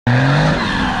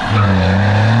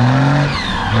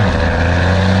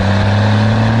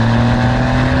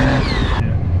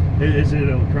Is it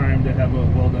a crime to have a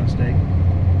well-done steak?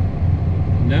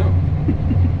 No.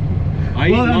 I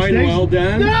eat mine well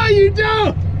done. No, you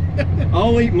don't!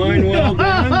 I'll eat mine well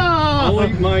done. I'll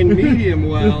eat mine medium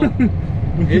well.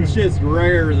 It's just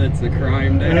rare that's a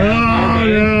crime to have.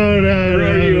 No.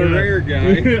 Are you a rare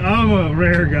guy? I'm a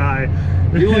rare guy.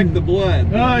 You like the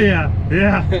blood. Oh, yeah.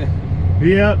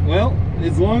 Yep. Well,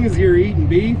 as long as you're eating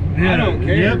beef, I don't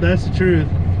care. Yep, that's the truth.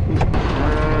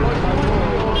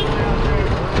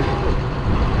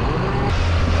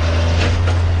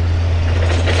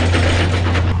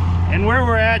 And where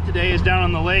we're at today is down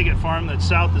on the Liggett farm that's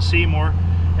south of Seymour.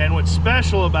 And what's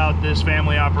special about this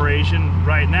family operation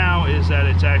right now is that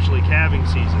it's actually calving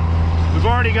season. We've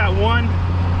already got one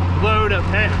load of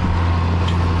hay.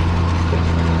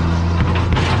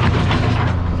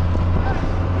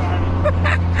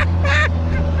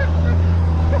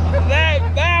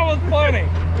 that was funny.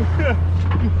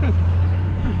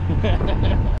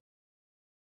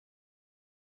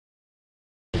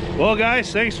 Well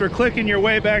guys, thanks for clicking your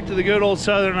way back to the good old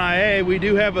Southern IA. We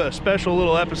do have a special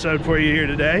little episode for you here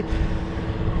today.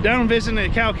 Down visiting the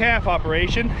cow-calf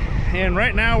operation, and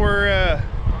right now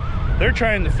they're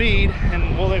trying to feed,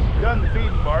 and well, they've done the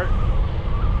feeding part.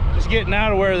 Just getting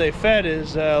out of where they fed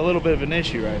is a little bit of an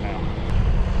issue right now.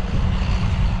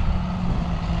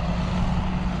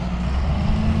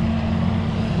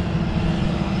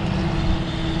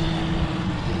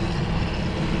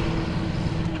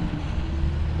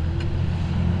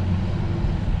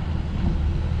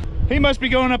 He must be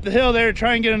going up the hill there to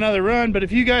try and get another run, but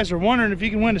if you guys are wondering if you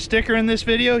can win a sticker in this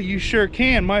video, you sure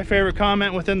can. My favorite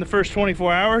comment within the first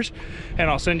 24 hours, and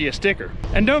I'll send you a sticker.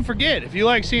 And don't forget, if you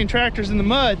like seeing tractors in the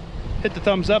mud, hit the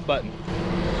thumbs up button.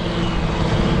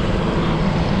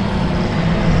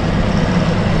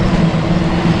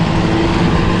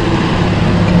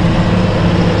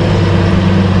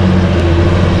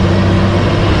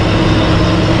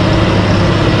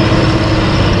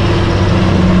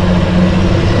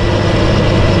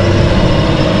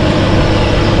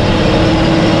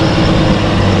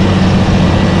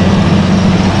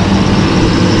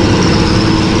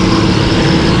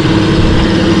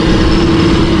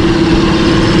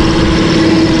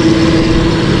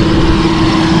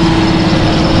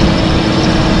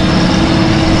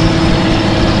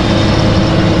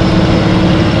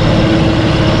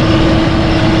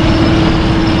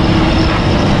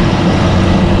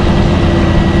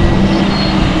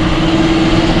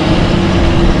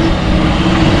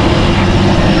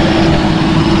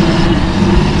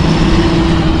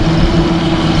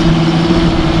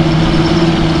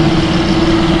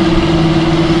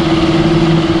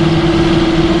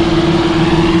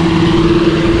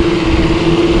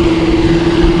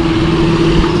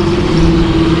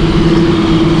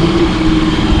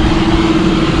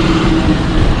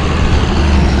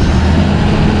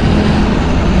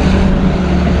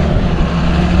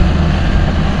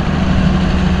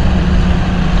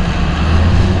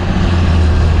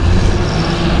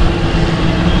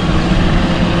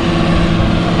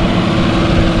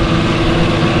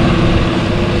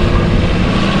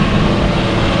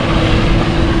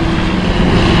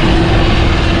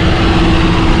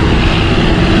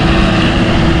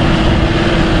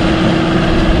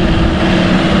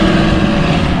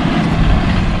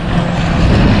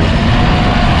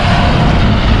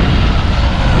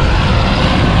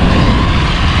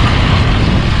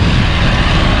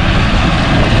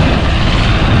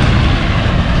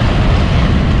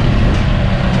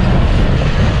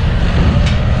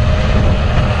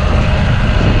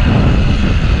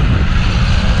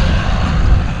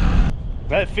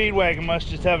 That feed wagon must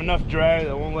just have enough drag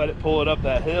that won't let it pull it up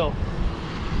that hill.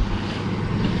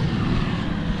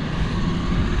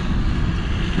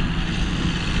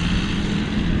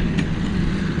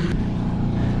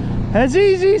 As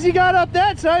easy as he got up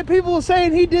that side, people were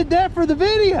saying he did that for the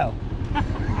video.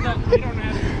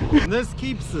 This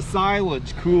keeps the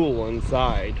silage cool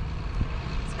inside.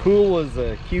 It's cool as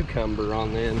a cucumber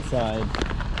on the inside.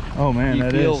 Oh man,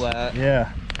 you feel that?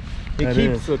 Yeah. It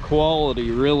keeps the quality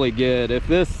really good. If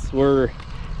this were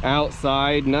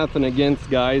outside, nothing against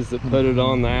guys that put it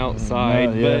on the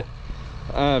outside, but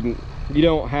you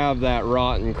don't have that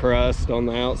rotten crust on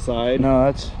the outside. No,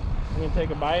 that's... You gonna take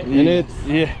a bite? And it's...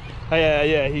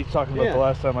 Yeah, he's talking about the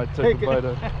last time I took a bite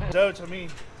of oats. I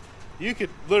mean, you could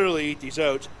literally eat these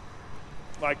oats.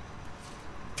 Like,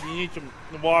 you need some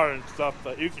water and stuff,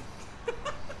 but you can...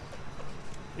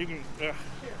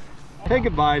 Take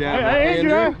a bite out of it,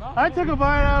 Andrew. I took a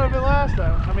bite out of it last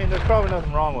time. I mean, there's probably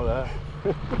nothing wrong with that.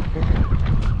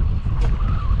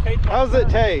 Hey, How's it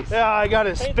taste? Yeah, I got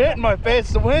a spit in my face.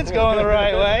 The wind's going the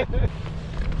right way.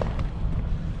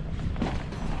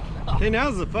 Okay,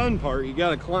 now's the fun part. You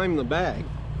gotta climb the bag.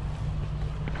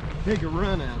 Take a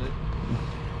run at it.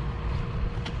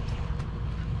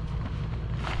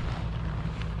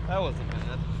 That wasn't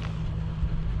bad.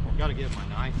 Gotta get my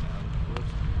knife out, of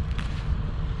course.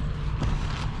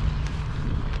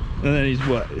 And then he's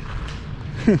what?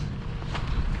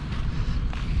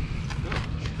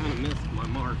 Kind of missed my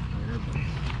mark there,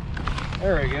 but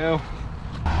there we go.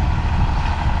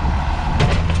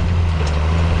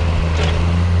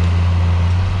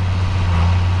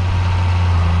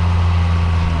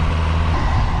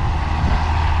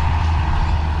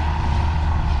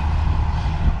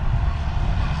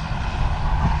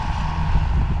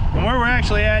 And where we're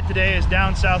actually at today is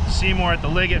down south of Seymour at the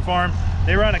Liggett farm.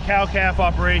 They run a cow-calf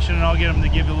operation, and I'll get him to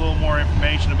give you a little more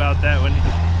information about that when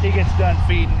he gets done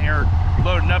feeding here,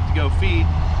 loading up to go feed.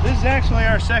 This is actually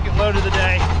our second load of the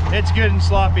day. It's good and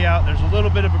sloppy out. There's a little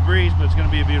bit of a breeze, but it's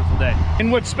gonna be a beautiful day.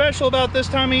 And what's special about this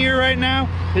time of year right now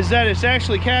is that it's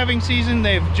actually calving season.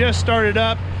 They've just started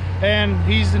up, and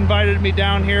he's invited me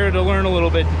down here to learn a little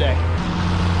bit today.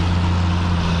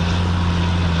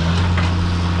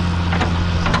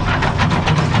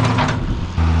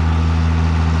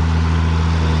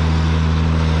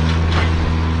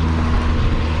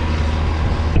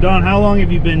 Don, how long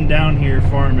have you been down here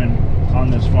farming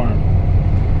on this farm?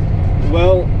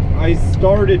 Well, I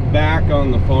started back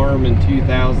on the farm in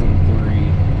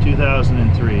 2003.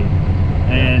 2003.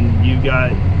 And you've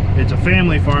got, it's a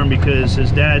family farm because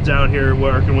his dad's out here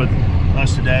working with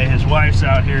us today. His wife's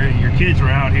out here. Your kids were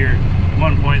out here. At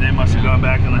one point, they must have gone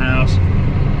back in the house.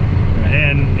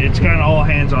 And it's kind of all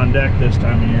hands on deck this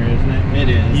time of year, isn't it? It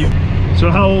is. So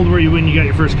how old were you when you got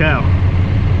your first cow?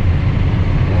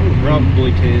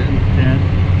 Probably 10. 10?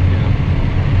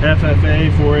 Yeah.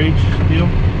 FFA, 4-H deal?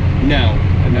 No,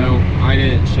 I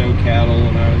didn't show cattle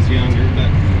when I was younger, but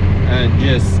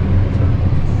just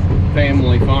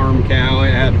family farm cow.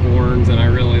 It had horns and I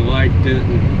really liked it.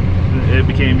 And it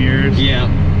became yours? Yeah.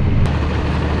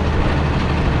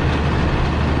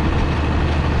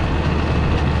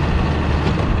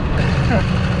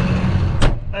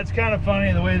 That's kind of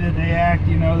funny the way that they act.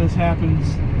 You know, this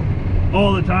happens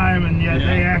all the time, and yet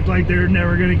they act like they're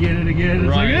never gonna get it again.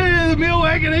 It's like, hey, the meal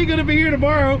wagon ain't gonna be here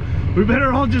tomorrow. We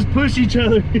better all just push each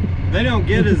other. They don't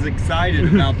get as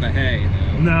excited about the hay,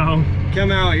 though. No.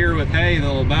 Come out here with hay,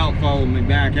 they'll about follow me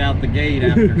back out the gate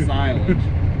after silage.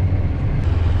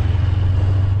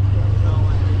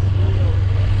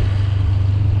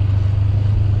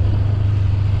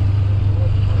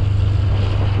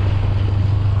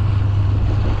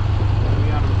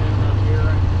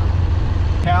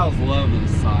 Cows love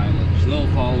this silage. They'll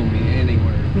follow me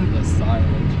anywhere for this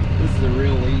silage. This is a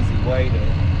real easy way to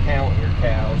count your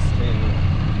cows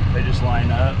too. They just line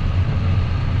up.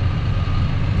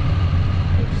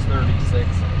 There's 36 in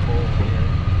full here.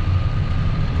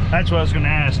 That's what I was going to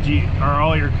ask. Are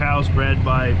all your cows bred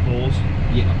by bulls?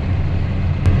 Yeah.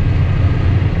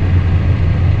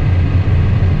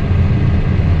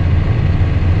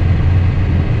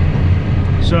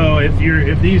 So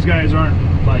if these guys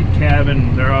aren't like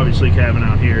calving, they're obviously calving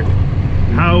out here.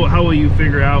 How will you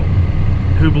figure out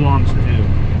who belongs to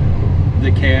who?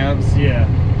 The calves? Yeah.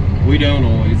 We don't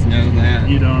always know that.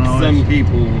 You don't always? Some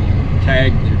people will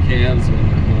tag their calves when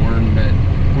they're born, but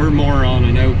we're more on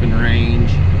an open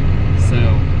range,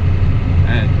 so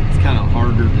it's kind of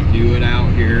harder to do it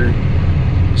out here.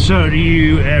 So do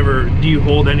you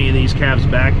hold any of these calves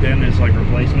back then as like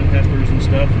replacement heifers and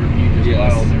stuff, or do you just buy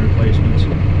all the replacements?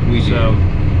 We do.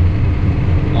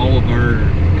 All of our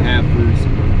heifers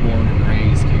were born and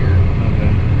raised here.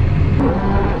 Okay.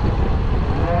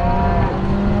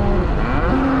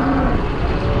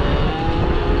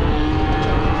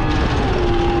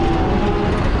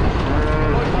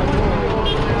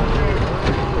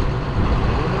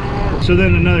 So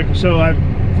then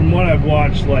from what I've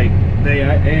watched, like they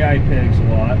AI pigs a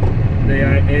lot, they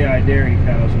AI dairy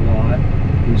cows a lot.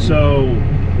 Mm-hmm. So,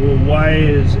 well, why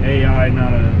is AI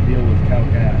not a deal with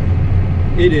cow-calf?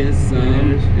 It is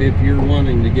some, if you're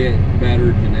wanting to get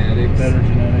better genetics. Better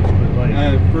genetics, but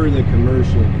like... for the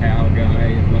commercial cow guy,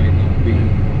 it might not be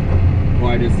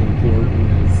quite as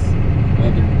important as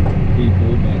other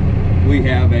people, but we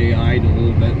have AI'd a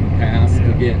little bit in the past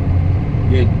to get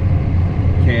good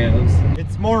calves.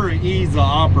 It's more ease of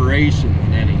operation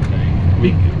than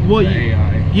anything. Well,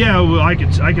 AI. Yeah, well, I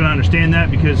can understand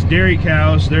that, because dairy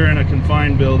cows, they're in a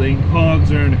confined building.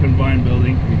 Hogs are in a confined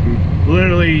building. Mm-hmm.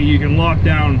 Literally, you can lock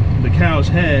down the cow's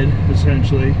head,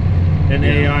 essentially, and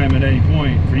AI them at any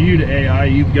point. For you to AI,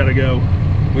 you've got to go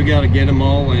We got to get them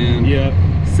all in. Yep.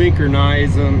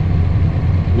 Synchronize them.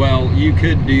 Well, you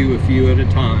could do a few at a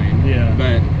time. Yeah.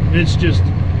 But it's just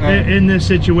in this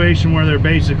situation where they're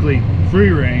basically free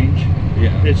range.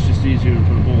 Yeah. It's just easier to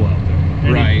put a bull out there.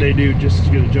 And right. They do just as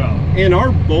good a job. And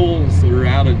our bulls are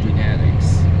out of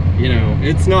genetics. You know,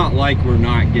 it's not like we're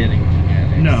not getting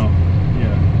genetics. No.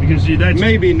 Yeah. Because that's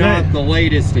maybe not the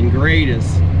latest and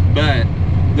greatest, but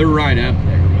they're right up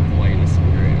there with the latest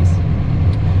and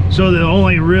greatest. So the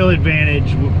only real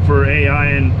advantage for AI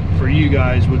and for you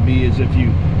guys would be is if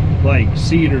you like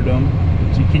seedered them.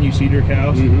 Can you seeder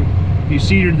cows? Mm-hmm. You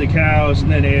seedered the cows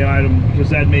and then AI'd them, because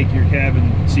that'd make your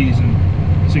calving season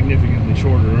significantly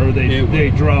shorter, or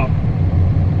they drop.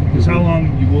 Because how long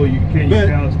can your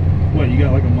cows? What, you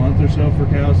got like a month or so for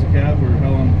cows to calve, or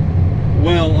how long?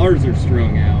 Well, ours are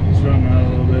strung out. Strung out a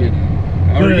little bit. You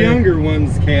know, our younger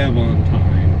ones calve on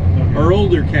time. Okay. Our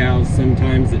older cows,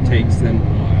 sometimes it takes them a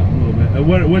while. A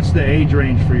little bit. What's the age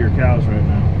range for your cows right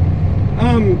now?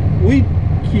 We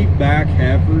keep back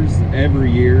heifers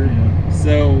every year,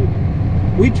 so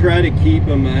we try to keep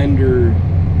them under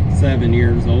 7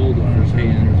 years old. Under 7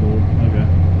 years old. Okay.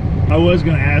 I was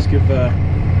going to ask if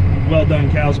well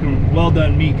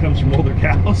done meat comes from older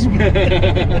cows.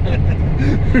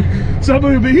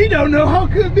 Somebody, but he don't know how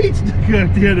good meat's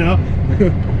cooked, you know.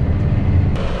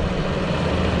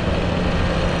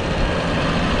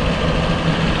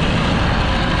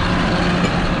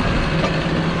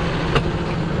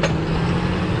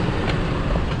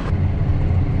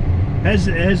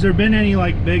 Has there been any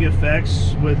like big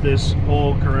effects with this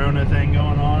whole Corona thing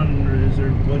going on, or is there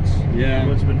what's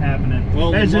been happening?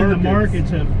 Well, as in the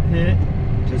markets have hit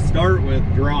to start with,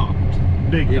 dropped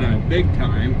big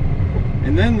time,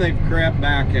 and then they've crept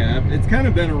back up. It's kind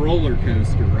of been a roller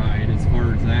coaster ride as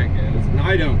far as that goes. And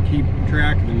I don't keep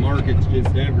track of the markets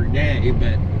just every day,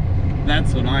 but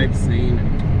that's what I've seen.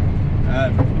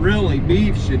 And really,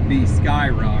 beef should be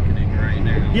skyrocketing right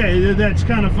now. Yeah, that's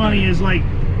kind of funny. Is like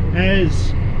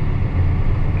as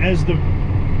the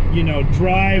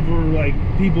drive, or like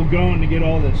people going to get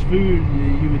all this food,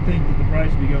 you would think that the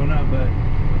price would be going up, but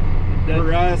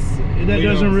for us, that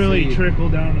doesn't really trickle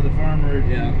down to the farmer.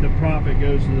 Yeah. The profit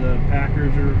goes to the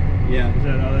packers, or is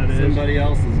that how that is? Somebody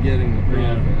else is getting the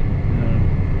profit.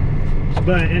 Yeah.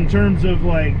 But in terms of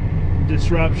like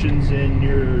disruptions in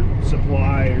your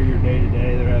supply or your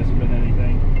day-to-day, there hasn't been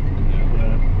anything.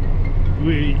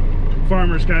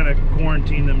 Farmers kind of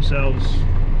quarantine themselves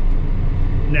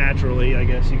naturally, I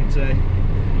guess you could say.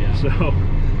 Yeah. So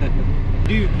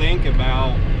do think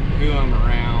about who I'm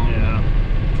around. Yeah.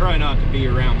 Try not to be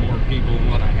around more people than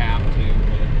what I have to,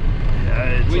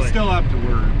 but we still have to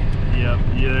work. Yep.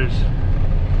 Yeah, there's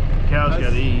cows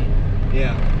got to eat.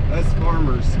 Yeah. Us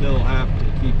farmers still have to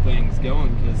keep things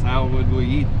going, because how would we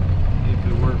eat if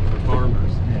it weren't for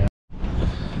farmers? Yeah.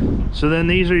 So then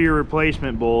these are your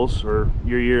replacement bulls, or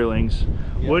your yearlings.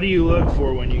 Yep. What do you look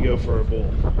for when you go for a bull?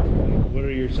 What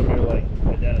are some of your like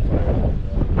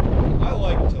identifiers? I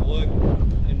like to look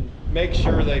and make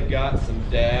sure they've got some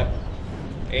depth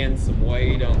and some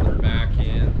weight on their back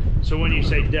end. So when you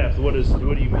say depth, what do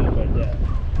you mean by depth?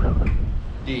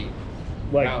 Deep.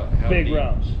 Like how big deep?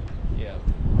 rounds? Yeah.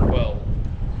 Well,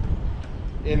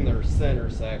 in their center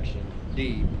section,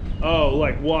 deep. Oh,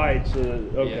 like wide. So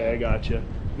okay, Yeah. I gotcha.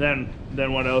 Then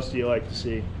what else do you like to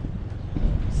see?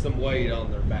 Some weight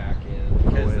on their back end,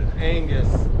 because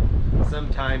Angus,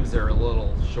 sometimes they're a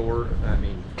little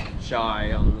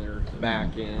shy on their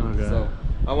back end. Okay. So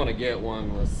I want to get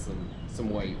one with some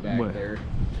weight back there.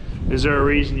 Is there a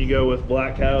reason you go with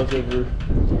black cows over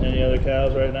any other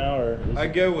cows right now, or? I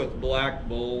go with black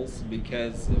bulls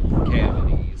because of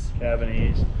calving ease. Calving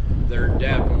ease. They're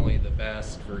definitely the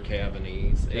best for calving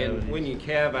ease. And when you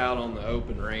calve out on the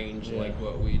open range like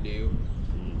what we do,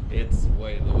 it's the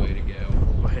way to go.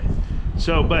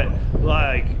 So, but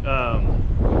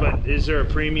is there a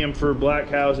premium for black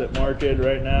cows at market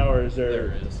right now, or is there?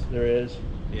 There is. There is.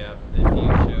 Yeah, if you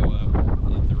show up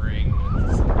at the ring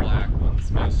with some black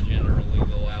ones, most generally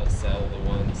they'll outsell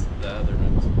the other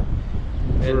ones.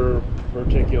 For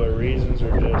particular reasons,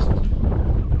 or just?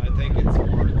 I think it's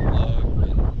more the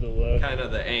look. The look. Kind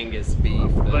of the Angus beef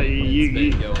that's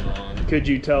been going on. Could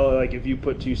you tell, like, if you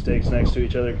put two steaks next to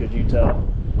each other, could you tell?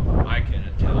 I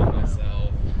couldn't tell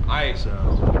myself. I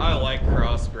like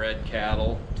crossbred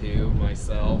cattle too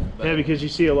myself. Yeah, because you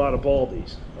see a lot of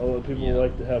baldies. A lot of people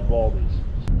like to have baldies.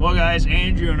 Well, guys,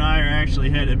 Andrew and I are actually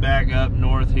headed back up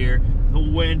north here. The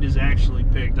wind has actually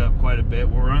picked up quite a bit.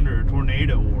 We're under a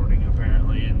tornado warning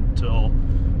apparently until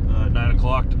 9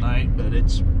 o'clock tonight, but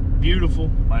it's beautiful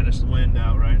minus the wind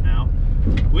out right now.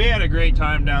 we had a great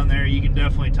time down there. You can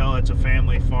definitely tell it's a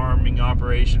family farming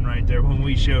operation right there. When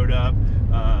we showed up,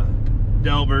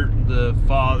 Delbert, the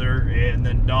father, and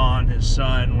then Don, his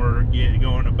son, were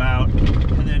going about,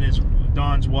 and then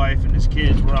Don's wife and his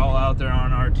kids were all out there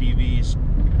on RTVs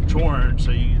choring.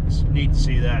 So it's neat to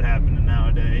see that happening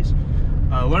nowadays.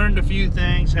 Learned a few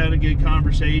things, had a good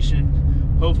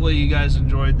conversation. Hopefully you guys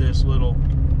enjoyed this little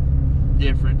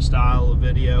different style of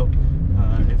video.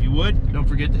 If you would, don't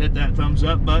forget to hit that thumbs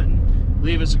up button.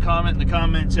 Leave us a comment in the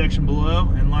comment section below,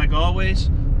 and like always,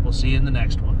 we'll see you in the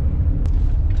next one.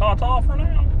 Ta-ta for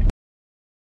now.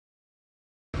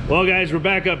 Well guys, we're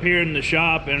back up here in the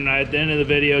shop, and at the end of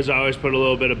the videos I always put a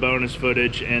little bit of bonus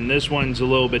footage, and this one's a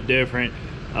little bit different.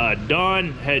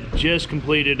 Don had just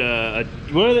completed a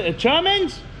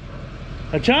Chummins?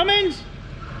 A Chummins?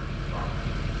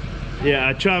 Yeah,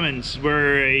 a Chummins,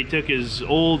 where he took his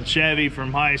old Chevy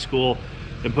from high school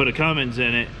and put a Cummins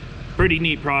in it. Pretty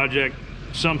neat project,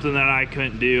 something that I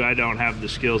couldn't do. I don't have the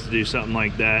skills to do something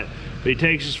like that. But he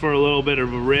takes us for a little bit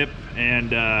of a rip, and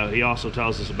he also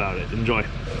tells us about it. Enjoy.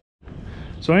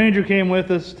 So Andrew came with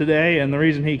us today, and the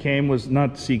reason he came was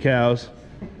not to see cows.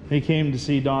 He came to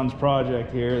see Don's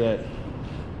project here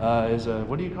that is a,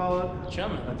 what do you call it?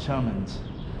 Chummins. A Chummins.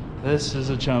 This is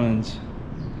a Chummins.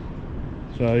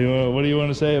 So what do you want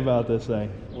to say about this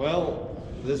thing? Well,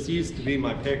 this used to be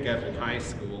my pickup in high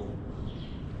school,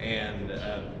 and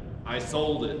I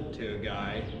sold it to a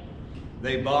guy.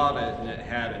 They bought it and it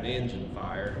had an engine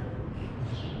fire.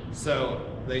 So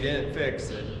they didn't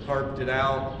fix it, parked it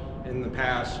out in the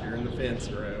pasture in the fence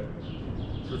row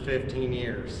for 15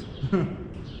 years.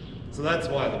 So that's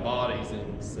why the body's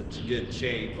in such good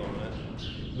shape on it.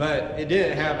 But it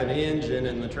didn't have an engine,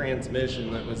 and the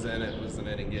transmission that was in it wasn't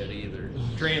any good either.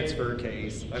 Transfer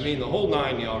case, I mean the whole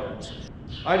 9 yards.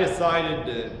 I decided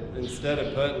to, instead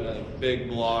of putting a big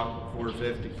block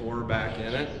 454 back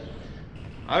in it,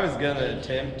 I was gonna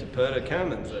attempt to put a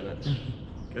Cummins in it.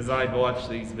 Because I'd watched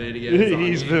these videos on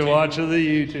He's YouTube. been watching the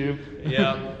YouTube.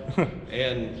 Yeah,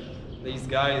 and these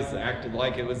guys acted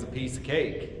like it was a piece of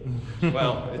cake.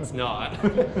 Well, it's not.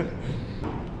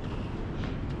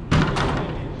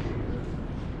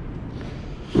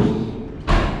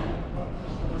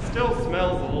 Still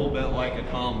smells a little bit like a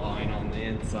combine on the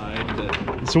inside.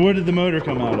 But So what did the motor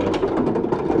come out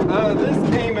of? this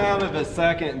came out of a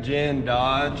 2nd gen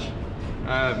Dodge.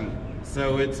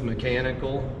 So it's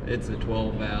mechanical. It's a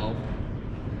 12 valve.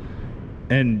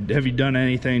 And have you done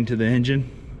anything to the engine?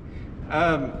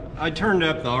 I turned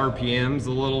up the RPMs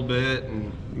a little bit,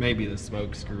 and maybe the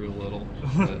smoke screw a little.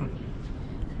 But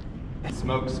the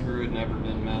smoke screw had never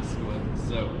been messed with,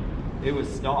 so it was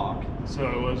stock. So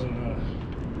it wasn't a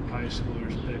high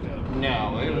schooler's pickup?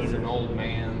 No, it was an old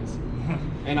man's.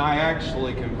 And I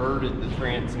actually converted the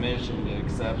transmission to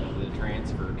accept the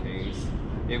transfer case.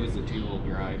 It was a 2-wheel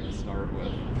drive to start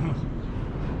with.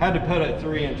 Had to put a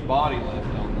 3-inch body lift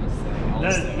on this thing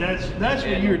also. That's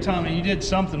what you were telling me. You did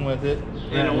something with it.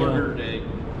 In order to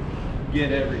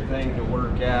get everything to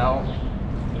work out.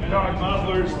 Dog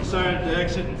mufflers decided to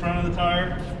exit in front of the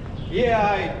tire. Yeah,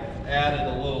 I added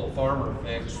a little farmer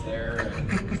fix there and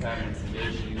having some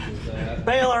issues with that.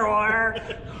 Baler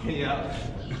wire. Yeah.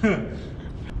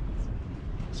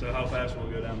 So how fast will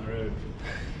it go down the road?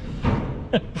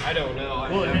 I don't know. I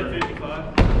Will it never, hit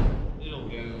 55? It'll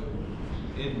go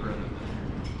in rhythm.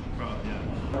 Probably,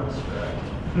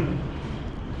 yeah.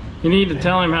 You need to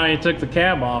tell him how you took the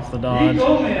cab off the Dodge. He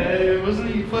told me,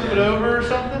 wasn't he flip it over or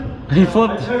something? He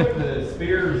flipped. I took the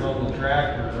spears on the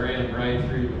tractor, ran it right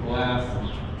through the glass,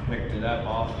 and picked it up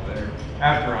off of there.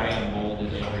 After I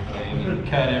unbolted everything and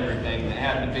cut everything that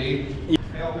had to be.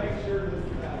 Hey, I'll make sure this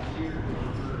is out here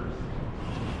first.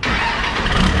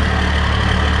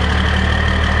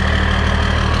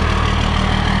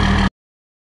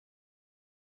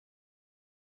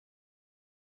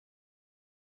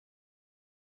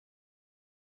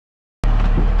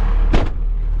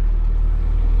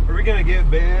 Are we gonna get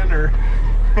Ben or?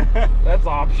 That's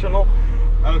optional.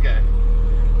 Okay.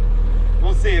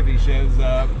 We'll see if he shows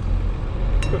up.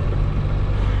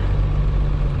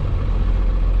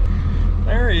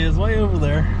 There he is, way over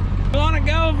there. You want to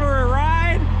go for a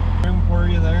ride? Room for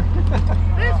you there.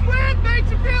 This wind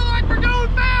makes it feel like we're going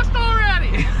fast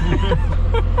already.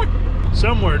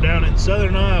 Somewhere down in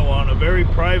southern Iowa on a very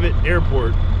private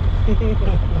airport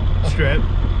strip.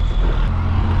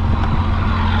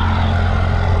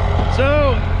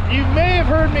 So, you may have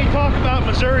heard me talk about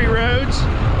Missouri roads.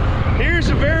 Here's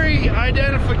a very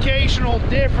identificational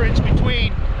difference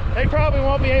between, they probably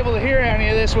won't be able to hear any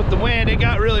of this with the wind. It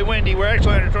got really windy. We're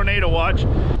actually under tornado watch.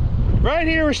 Right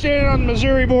here we're standing on the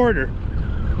Missouri border.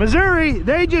 Missouri,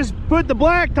 they just put the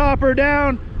blacktopper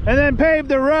down and then pave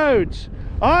the roads.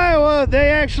 Iowa, they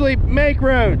actually make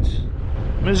roads.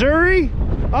 Missouri,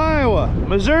 Iowa.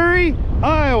 Missouri,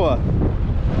 Iowa.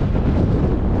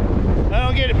 I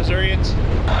don't get it, Missourians.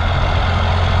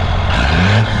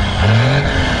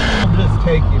 I'll just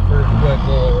take you for a quick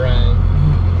little run.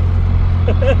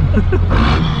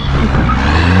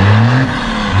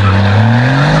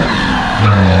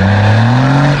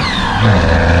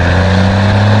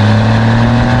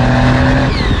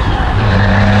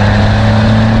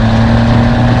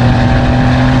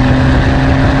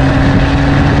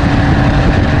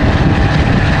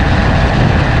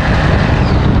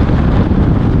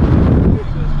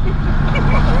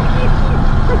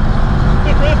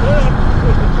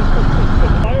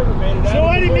 So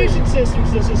what emission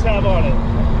systems does this have on it?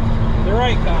 The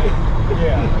right kind.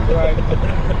 Yeah, right.